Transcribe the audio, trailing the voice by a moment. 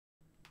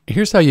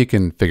Here's how you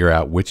can figure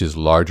out which is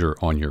larger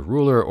on your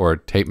ruler or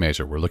tape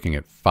measure. We're looking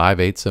at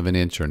 5/8 of an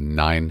inch or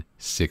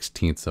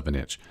 9/16 of an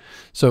inch.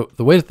 So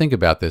the way to think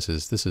about this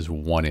is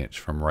 1 inch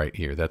from right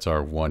here. That's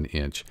our 1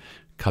 inch.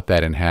 Cut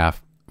that in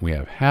half. We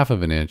have 1/2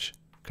 of an inch.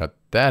 Cut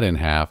that in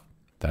half.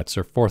 That's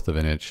our 1/4 of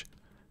an inch,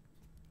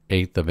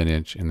 1/8 of an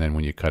inch. And then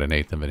when you cut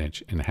 1/8 of an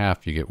inch in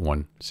half, you get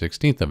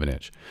 1/16 of an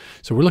inch.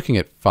 So we're looking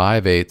at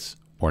 5/8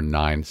 or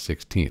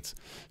 9/16.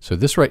 So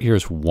this right here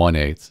is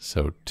 1/8.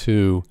 So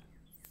 2,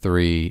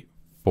 3,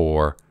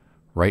 4,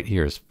 right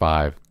here is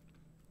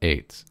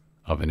 5/8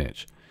 of an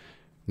inch.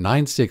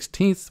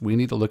 9/16, we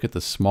need to look at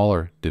the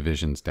smaller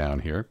divisions down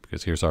here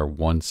because here's our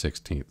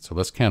 1/16. So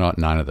let's count out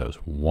 9 of those.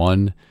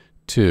 1,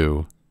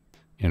 2,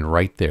 and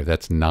right there,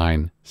 that's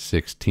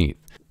 9/16.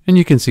 And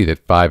you can see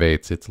that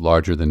 5/8, it's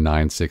larger than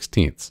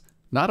 9/16.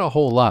 Not a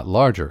whole lot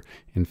larger.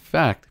 In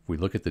fact, if we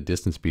look at the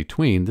distance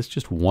between, this is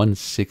just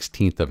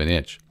 1/16 of an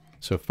inch.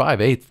 So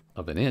 5/8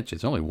 of an inch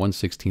is only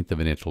 1/16 of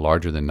an inch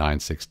larger than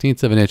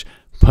 9/16 of an inch,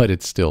 but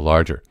it's still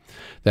larger.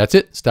 That's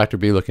it. It's Dr.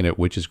 B looking at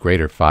which is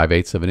greater,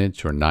 5/8 of an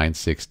inch or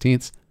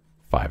 9/16,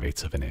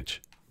 5/8 of an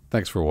inch.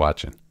 Thanks for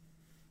watching.